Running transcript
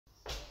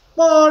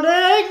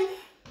Morning!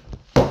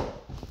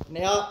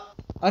 Now,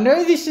 I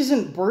know this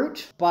isn't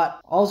brute,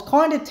 but I was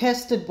kind of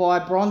tested by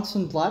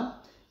Bronson Blood,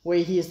 where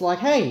he's like,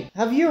 hey,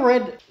 have you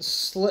read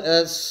Sledge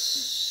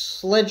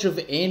of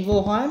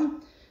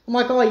Anvilheim? I'm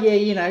like, oh yeah,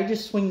 you know,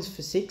 just swings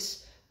for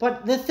 6.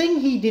 But the thing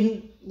he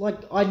didn't, like,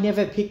 I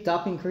never picked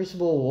up in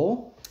Crucible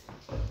War,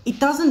 it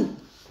doesn't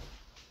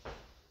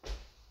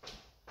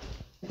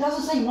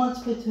say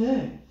once per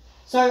turn.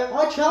 So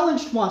I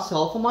challenged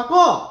myself, I'm like,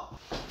 oh,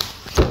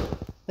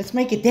 let's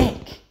make a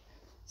deck.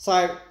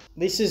 So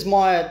this is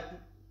my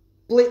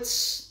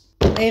Blitz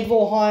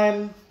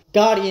Anvilheim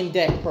Guardian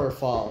deck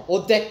profile,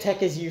 or deck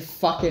tech as you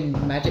fucking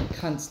magic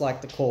cunts like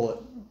to call it.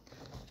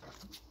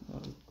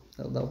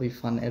 That'll be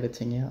fun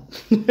editing out.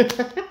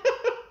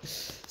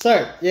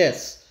 So,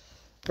 yes,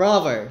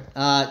 Bravo.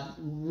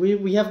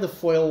 We have the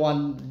foil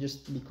one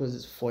just because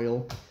it's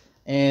foil,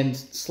 and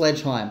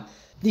Sledgeheim.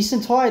 This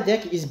entire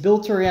deck is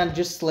built around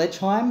just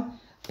Sledgeheim,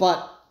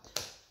 but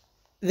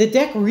the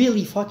deck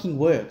really fucking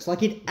works.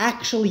 Like, it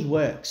actually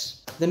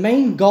works. The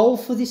main goal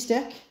for this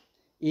deck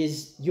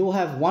is you'll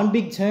have one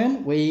big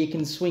turn where you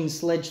can swing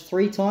Sledge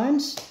 3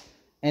 times,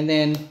 and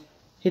then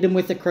hit him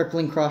with a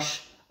Crippling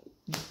Crush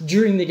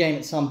during the game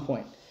at some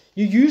point.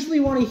 You usually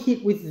want to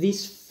hit with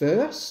this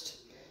first,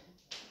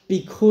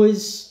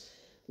 because,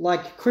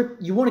 like,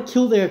 you want to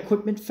kill their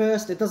equipment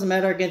first. It doesn't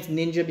matter against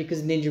Ninja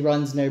because Ninja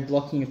runs no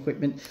blocking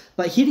equipment.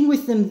 But hitting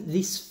with them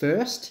this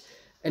first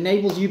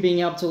enables you being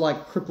able to,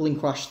 like, Crippling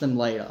Crush them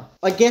later.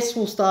 I guess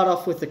we'll start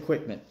off with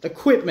equipment.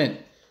 Equipment.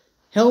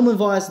 Helm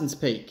of Eisen's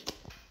Peak.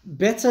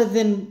 Better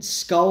than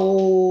Skull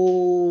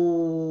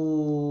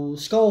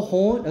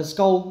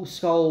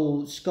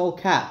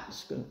Cap.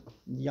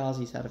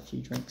 Yazi's had a few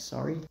drinks,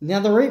 sorry. Now,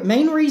 the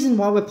main reason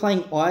why we're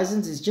playing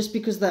Eisens is just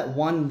because of that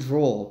one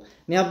draw.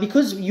 Now,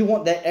 because you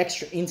want that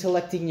extra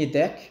intellect in your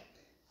deck,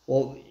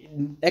 or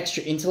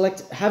extra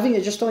intellect, having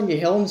it just on your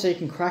helm so you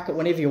can crack it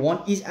whenever you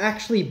want is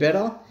actually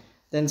better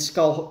than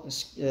Skull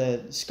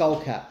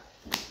Cap.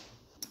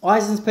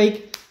 Eisen's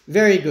Peak,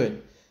 very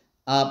good.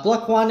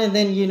 Block 1, and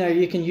then, you know,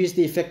 you can use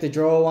the effect to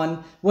draw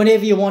 1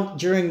 whenever you want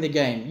during the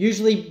game.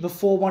 Usually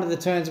before one of the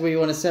turns where you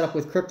want to set up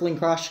with Crippling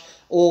Crush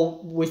or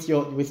with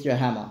your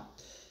hammer.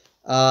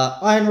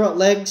 Iron Rot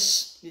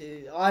Legs,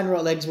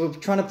 we're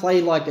trying to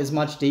play, like, as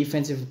much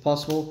defensive as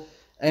possible.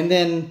 And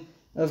then,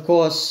 of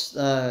course,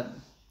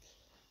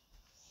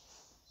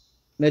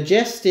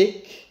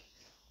 Majestic,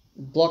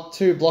 Block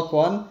 2, Block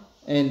 1,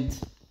 and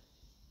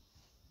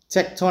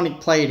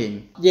Tectonic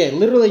Plating. Yeah,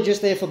 literally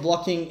just there for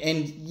blocking,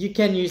 and you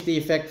can use the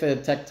effect for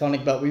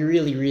Tectonic, but we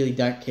really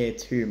don't care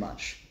too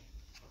much.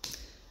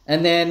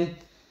 And then,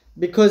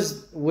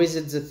 because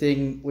Wizard's a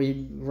thing,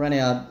 we run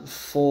out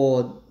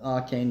 4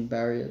 Arcane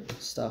Barrier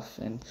stuff,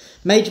 and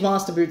Mage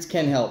Master Boots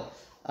can help.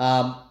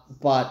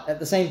 But at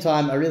the same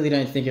time, I really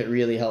don't think it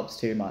really helps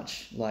too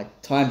much.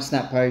 Like, Time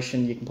Snap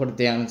Potion, you can put it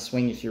down and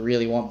swing if you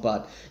really want,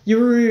 but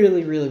you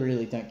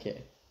really don't care.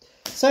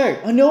 So,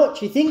 I know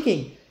what you're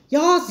thinking.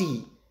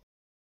 Yazi!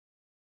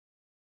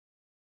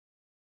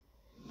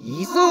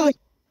 Yazi!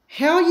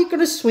 How are you going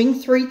to swing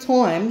 3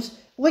 times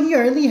when you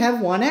only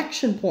have 1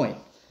 action point?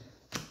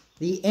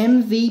 The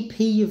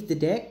MVP of the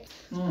deck,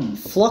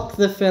 Flock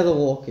the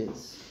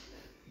Featherwalkers.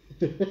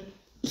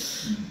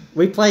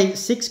 We play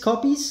 6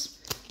 copies.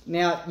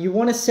 Now, you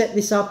want to set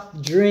this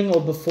up during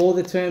or before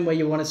the turn where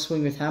you want to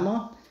swing with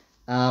hammer.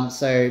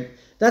 So,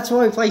 that's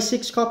why we play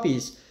 6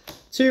 copies.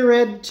 2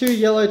 red, 2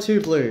 yellow,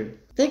 2 blue.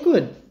 They're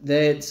good.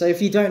 So,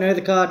 if you don't know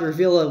the card,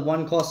 reveal a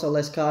 1 cost or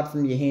less card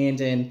from your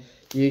hand, and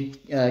you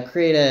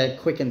create a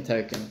Quicken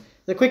token.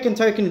 The Quicken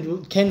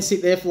token can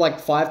sit there for like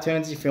 5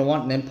 turns if you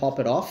want, and then pop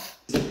it off.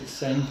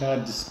 Same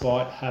card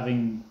despite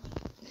having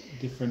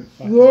different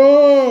fucking...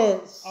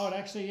 Yes! Oh, it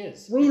actually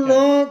is. We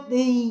learnt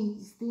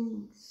these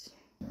things.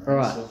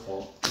 Alright,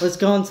 let's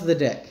go on to the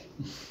deck.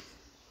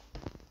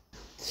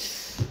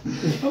 Let's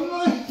go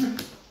on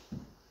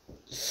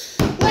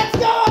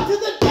to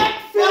the deck,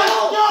 Phil!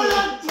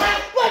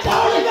 Let's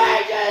go to the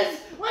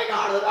Mages! We're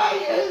going to the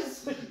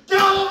Mages! Go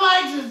to the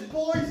Mages,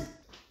 boys!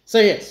 So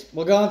yes,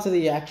 we'll go on to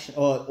the action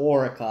or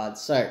aura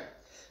cards. So,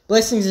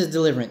 Blessings of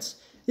Deliverance.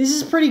 This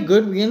is pretty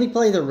good. We only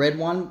play the red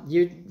one.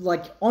 You,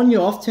 like, on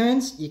your off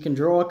turns, you can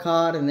draw a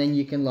card and then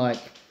you can, like,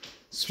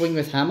 swing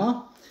with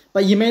hammer.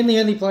 But you're mainly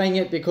only playing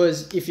it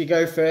because if you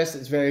go first,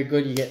 it's very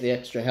good. You get the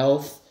extra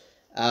health.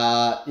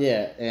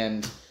 Yeah,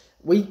 and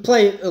we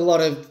play a lot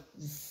of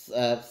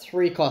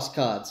 3-cost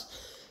cards.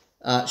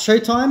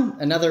 Showtime,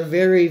 another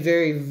very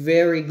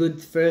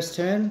good first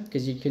turn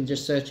because you can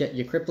just search out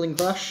your Crippling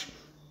Crush.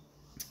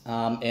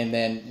 And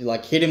then,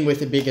 like, hit him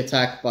with a big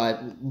attack by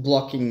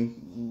blocking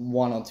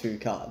 1 or 2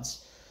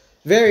 cards.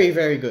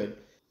 Very good.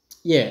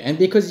 Yeah, and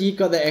because you've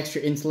got the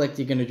extra intellect,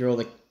 you're going to draw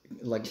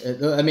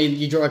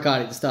you draw a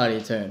card at the start of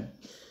your turn.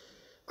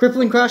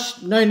 Crippling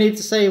Crush, no need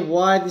to say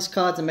why this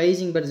card's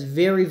amazing, but it's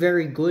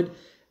very good,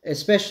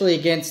 especially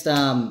against,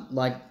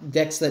 like,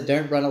 decks that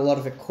don't run a lot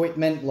of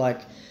equipment, like,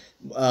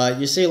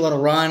 you see a lot of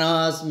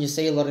Rhinos, and you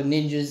see a lot of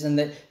Ninjas, and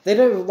they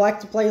don't like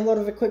to play a lot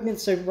of equipment,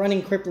 so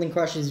running Crippling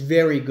Crush is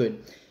very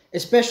good.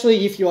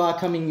 especially if you are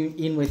coming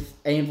in with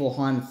Anvil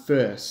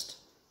first,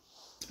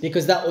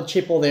 because that will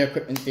chip all their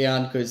equipment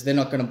down because they're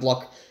not going to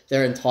block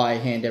their entire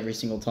hand every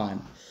single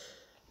time.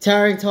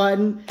 Towering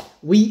Titan,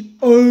 we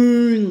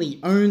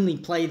only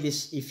play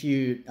this if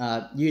you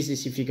use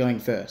this if you're going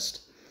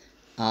first.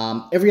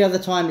 Every other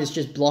time is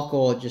just block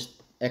or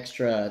just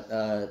extra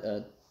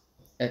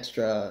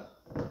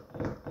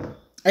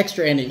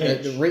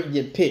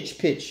energy,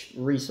 pitch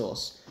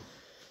resource.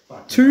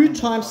 2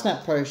 time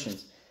snap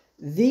potions.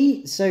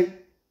 So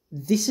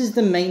this is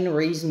the main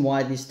reason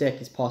why this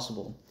deck is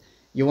possible.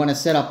 You want to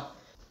set up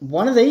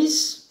one of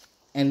these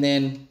and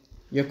then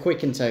your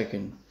Quicken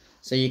token.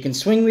 So you can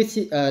swing with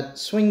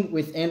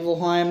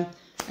Anvilheim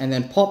and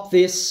then pop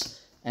this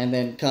and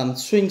then come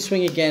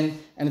swing again.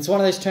 And it's one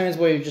of those turns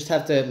where you just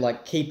have to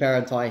like keep our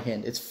entire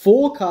hand. It's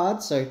 4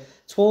 cards, so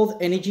 12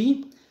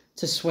 energy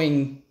to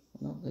swing.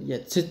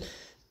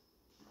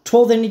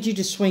 12 energy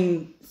to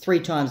swing 3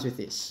 times with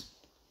this.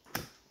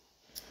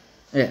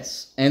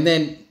 Yes, and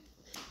then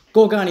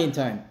Gorganian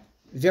Tome.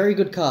 Very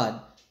good card.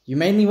 You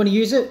mainly want to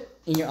use it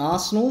in your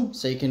arsenal,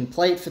 so you can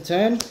play it for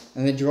turn,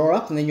 and then draw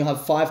up, and then you'll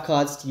have 5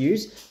 cards to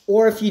use.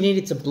 Or if you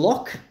needed to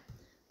block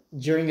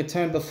during a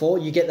turn before,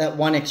 you get that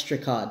 1 extra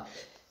card.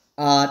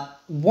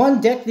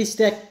 One deck this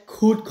deck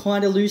could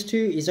kind of lose to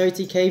is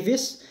OTK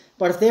Vis,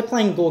 but if they're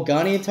playing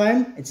Gorganian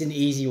Tome, it's an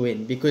easy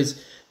win,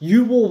 because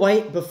you will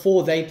wait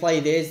before they play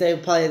theirs. They'll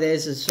play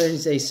theirs as soon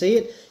as they see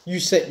it. You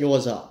set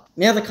yours up.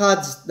 Now the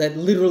cards that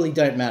literally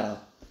don't matter.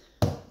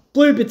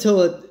 Blue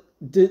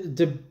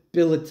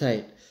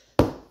Debilitate.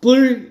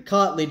 Blue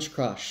Cartilage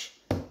Crush.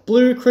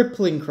 Blue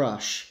Crippling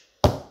Crush.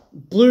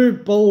 Blue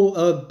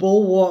Bulwark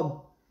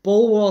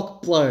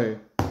Blow.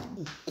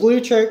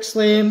 Blue Choke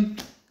Slam.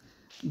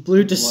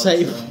 Blue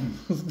Disable.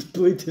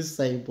 Blue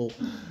Disable.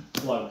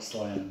 Bloke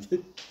Slam.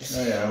 Blue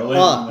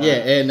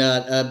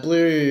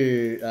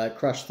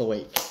Crush the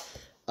Weak.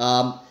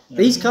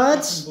 These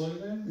cards,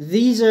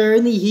 these are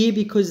only here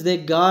because they're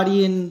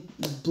Guardian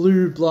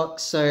blue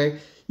blocks, so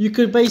you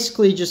could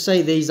basically just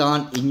say these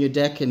aren't in your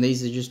deck and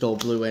these are just all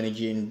blue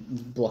energy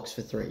and blocks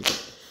for 3.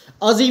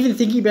 I was even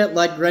thinking about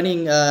like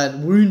running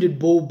Wounded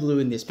Bull blue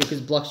in this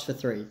because blocks for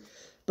 3.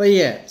 But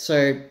yeah,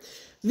 so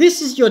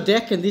this is your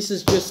deck and this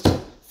is just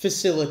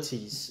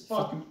facilities.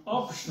 Fucking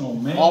optional,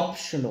 man.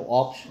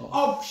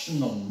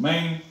 Optional,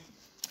 man.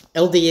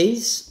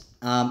 LDEs.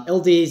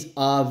 LDEs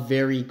are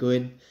very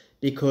good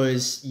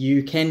because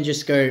you can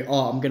just go,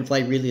 oh, I'm going to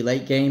play really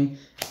late game,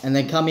 and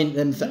then come in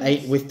them for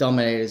 8 with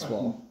Dominate as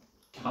well.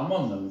 Come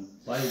on them.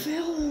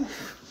 Phil.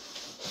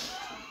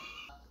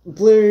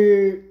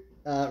 Blue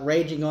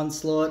Raging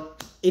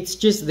Onslaught. It's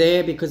just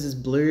there because it's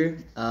blue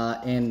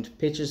and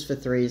pitches for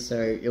 3, so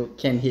it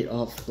can hit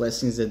off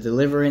Blessings of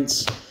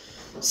Deliverance.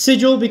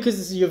 Sigil, because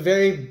this is your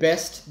very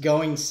best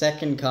going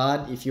second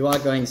card. If you are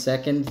going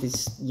second,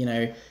 this,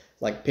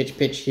 like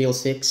pitch, heal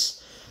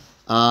 6.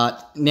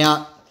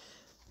 Now,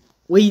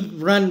 we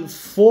run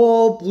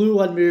 4 blue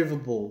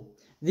unmovable.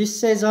 This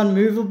says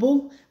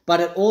unmovable, but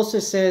it also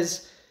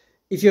says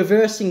if you're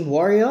versing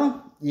warrior,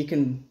 you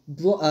can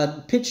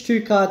pitch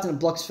 2 cards and it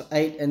blocks for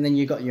 8, and then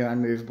you got your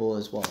unmovable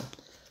as well.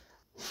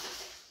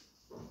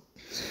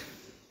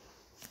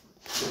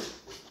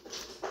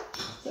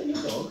 Is that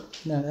your dog?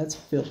 No, that's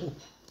Phil.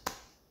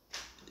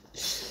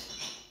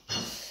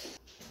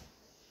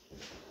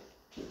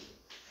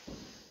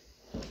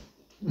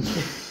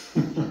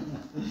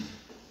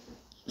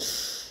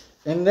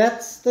 And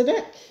that's the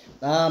deck.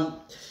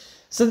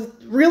 So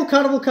real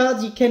cuttable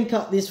cards, you can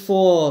cut this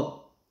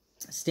for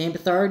Stamp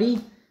Authority,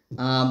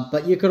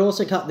 but you could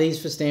also cut these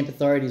for Stamp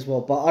Authority as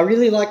well. But I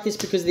really like this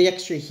because the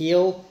extra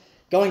heal,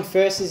 going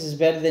first is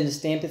better than the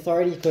Stamp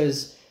Authority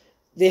because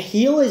the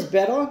heal is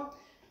better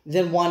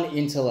than 1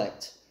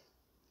 intellect.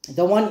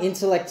 The 1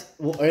 intellect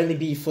will only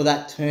be for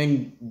that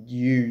turn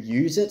you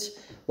use it,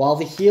 while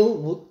the heal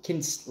will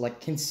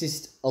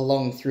consist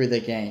along through the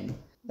game.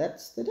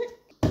 That's the deck.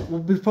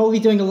 We'll be probably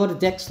doing a lot of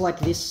decks like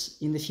this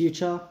in the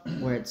future,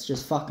 where it's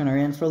just fucking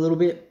around for a little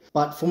bit.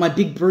 But for my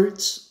big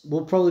brutes,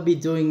 we'll probably be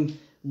doing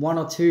 1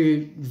 or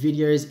 2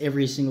 videos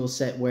every single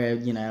set where,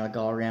 I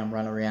go around,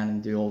 run around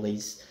and do all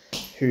these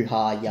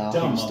hoo-ha,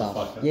 yahoo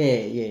stuff.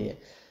 Yeah.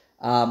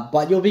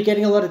 But you'll be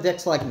getting a lot of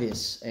decks like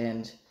this,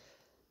 and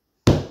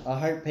I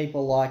hope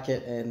people like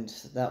it, and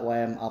that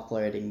way I'm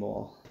uploading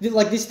more.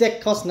 Like, this deck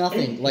costs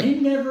nothing. He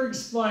never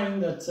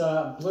explained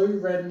that blue,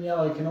 red, and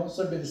yellow can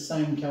also be the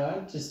same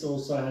card, just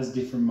also has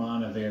different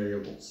mana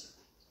variables.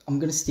 I'm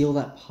going to steal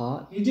that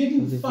part. You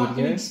didn't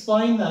fucking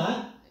explain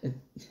that.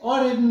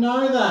 I didn't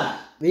know that.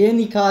 The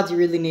only cards you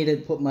really need to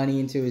put money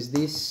into is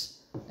this,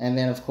 and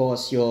then, of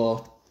course,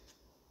 your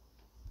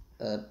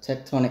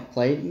tectonic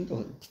plating,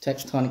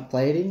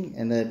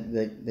 and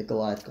the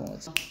Goliath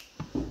gauntlets.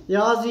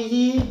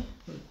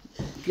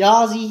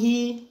 Yazi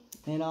here,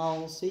 and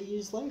I'll see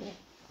you later.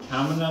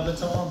 Come another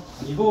time.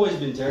 You've always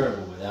been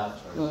terrible with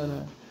outros.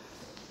 No.